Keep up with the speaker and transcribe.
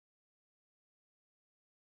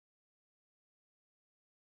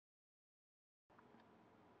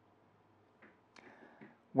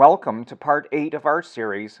Welcome to Part 8 of our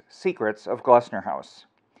series, Secrets of Glessner House.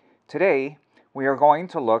 Today, we are going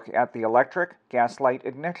to look at the electric gaslight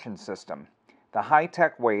ignition system, the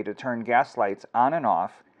high-tech way to turn gas lights on and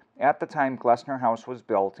off at the time Glessner House was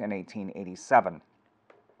built in 1887.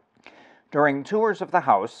 During tours of the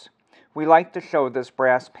house, we like to show this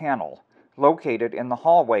brass panel located in the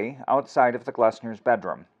hallway outside of the Glessner's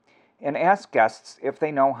bedroom and ask guests if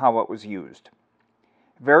they know how it was used.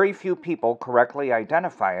 Very few people correctly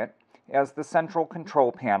identify it as the central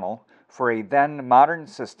control panel for a then modern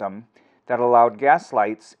system that allowed gas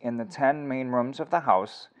lights in the 10 main rooms of the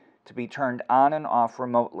house to be turned on and off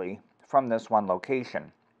remotely from this one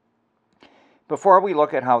location. Before we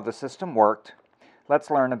look at how the system worked,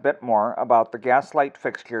 let's learn a bit more about the gas light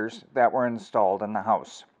fixtures that were installed in the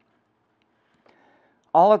house.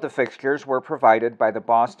 All of the fixtures were provided by the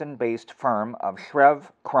Boston-based firm of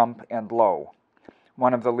Shreve, Crump, and Lowe,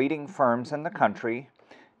 one of the leading firms in the country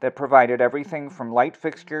that provided everything from light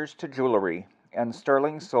fixtures to jewelry and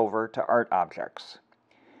sterling silver to art objects.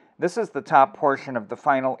 This is the top portion of the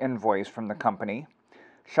final invoice from the company,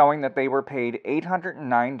 showing that they were paid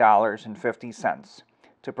 $809.50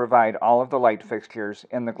 to provide all of the light fixtures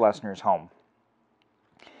in the Glessner's home.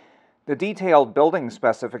 The detailed building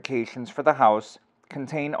specifications for the house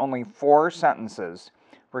contain only 4 sentences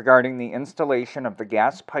regarding the installation of the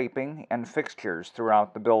gas piping and fixtures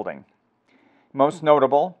throughout the building. Most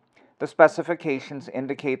notable, the specifications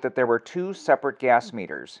indicate that there were 2 separate gas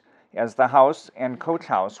meters, as the house and coach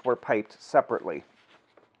house were piped separately.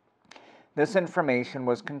 This information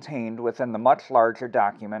was contained within the much larger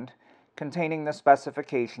document containing the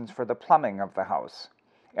specifications for the plumbing of the house,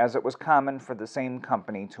 as it was common for the same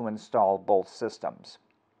company to install both systems.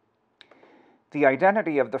 The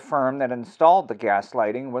identity of the firm that installed the gas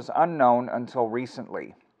lighting was unknown until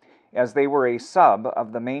recently, as they were a sub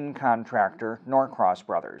of the main contractor, Norcross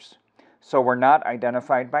Brothers, so were not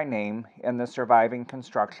identified by name in the surviving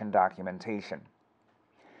construction documentation.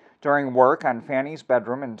 During work on Fanny's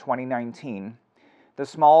bedroom in 2019, the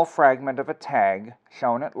small fragment of a tag,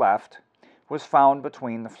 shown at left, was found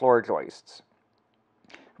between the floor joists.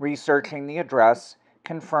 Researching the address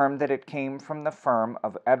confirmed that it came from the firm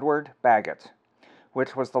of Edward Baggett,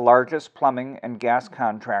 which was the largest plumbing and gas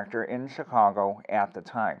contractor in Chicago at the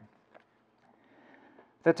time.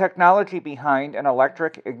 The technology behind an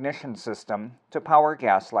electric ignition system to power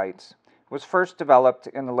gas lights was first developed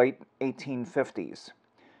in the late 1850s,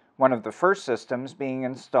 one of the first systems being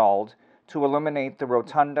installed to illuminate the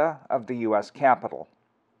rotunda of the U.S. Capitol.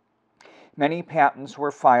 Many patents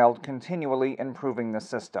were filed continually improving the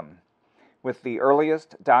system, with the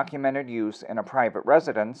earliest documented use in a private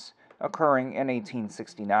residence occurring in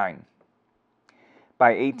 1869.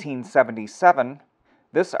 By 1877,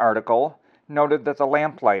 this article noted that the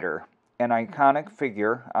lamplighter, an iconic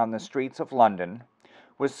figure on the streets of London,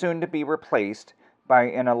 was soon to be replaced by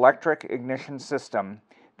an electric ignition system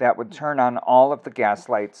that would turn on all of the gas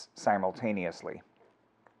lights simultaneously.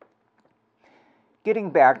 Getting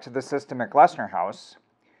back to the system at Glessner House,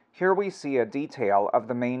 here we see a detail of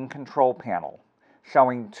the main control panel,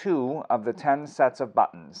 showing 2 of the 10 sets of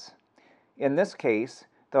buttons. In this case,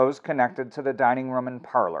 those connected to the dining room and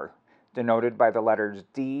parlor, denoted by the letters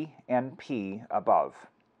D and P above.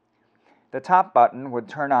 The top button would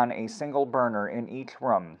turn on a single burner in each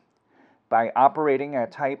room by operating a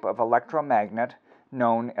type of electromagnet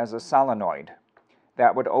known as a solenoid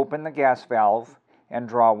that would open the gas valve and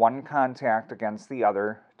draw one contact against the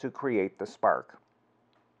other to create the spark.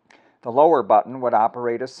 The lower button would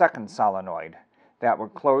operate a second solenoid that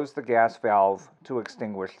would close the gas valve to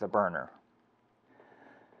extinguish the burner.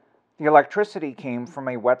 The electricity came from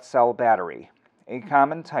a wet cell battery, a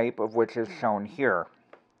common type of which is shown here.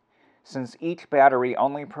 Since each battery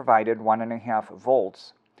only provided 1.5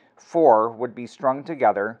 volts, 4 would be strung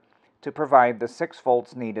together to provide the 6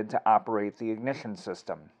 volts needed to operate the ignition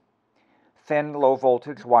system. Thin,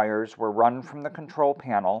 low-voltage wires were run from the control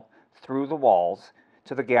panel through the walls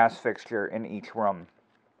to the gas fixture in each room.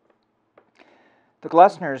 The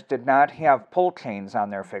Glessners did not have pull chains on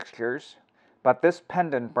their fixtures, but this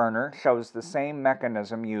pendant burner shows the same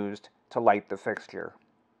mechanism used to light the fixture.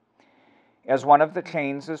 As one of the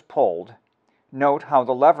chains is pulled, note how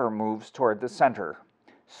the lever moves toward the center,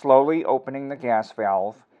 slowly opening the gas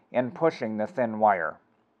valve and pushing the thin wire.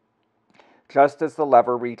 Just as the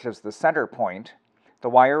lever reaches the center point, the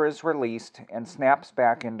wire is released and snaps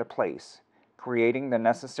back into place, creating the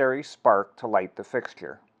necessary spark to light the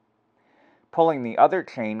fixture. Pulling the other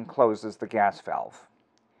chain closes the gas valve.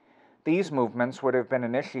 These movements would have been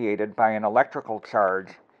initiated by an electrical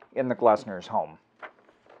charge in the Glessner's home.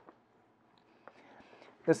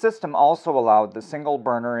 The system also allowed the single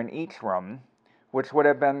burner in each room, which would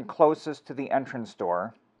have been closest to the entrance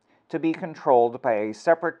door, to be controlled by a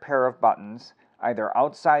separate pair of buttons either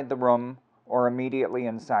outside the room or immediately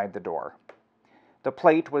inside the door. The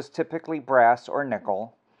plate was typically brass or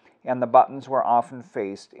nickel, and the buttons were often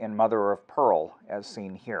faced in mother of pearl, as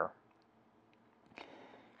seen here.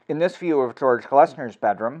 In this view of George Glessner's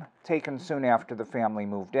bedroom, taken soon after the family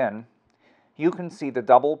moved in, you can see the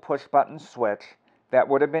double push-button switch that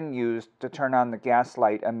would have been used to turn on the gas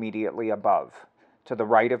light immediately above, to the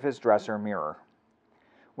right of his dresser mirror.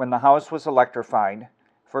 When the house was electrified,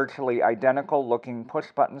 virtually identical-looking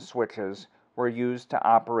push-button switches were used to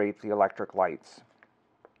operate the electric lights.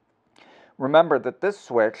 Remember that this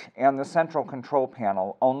switch and the central control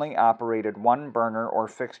panel only operated one burner or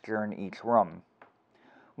fixture in each room.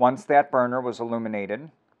 Once that burner was illuminated,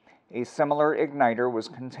 a similar igniter was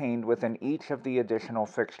contained within each of the additional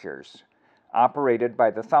fixtures, operated by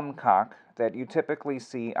the thumbcock that you typically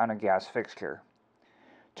see on a gas fixture.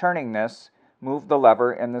 Turning this moved the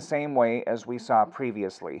lever in the same way as we saw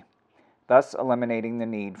previously, thus eliminating the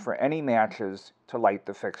need for any matches to light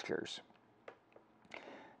the fixtures.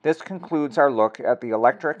 This concludes our look at the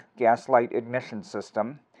electric gaslight ignition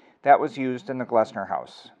system that was used in the Glessner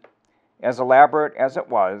house. As elaborate as it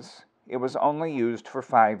was only used for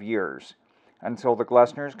 5 years, until the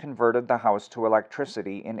Glessners converted the house to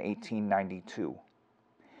electricity in 1892.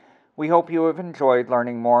 We hope you have enjoyed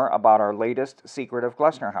learning more about our latest secret of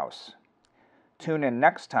Glessner House. Tune in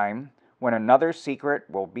next time when another secret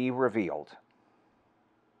will be revealed.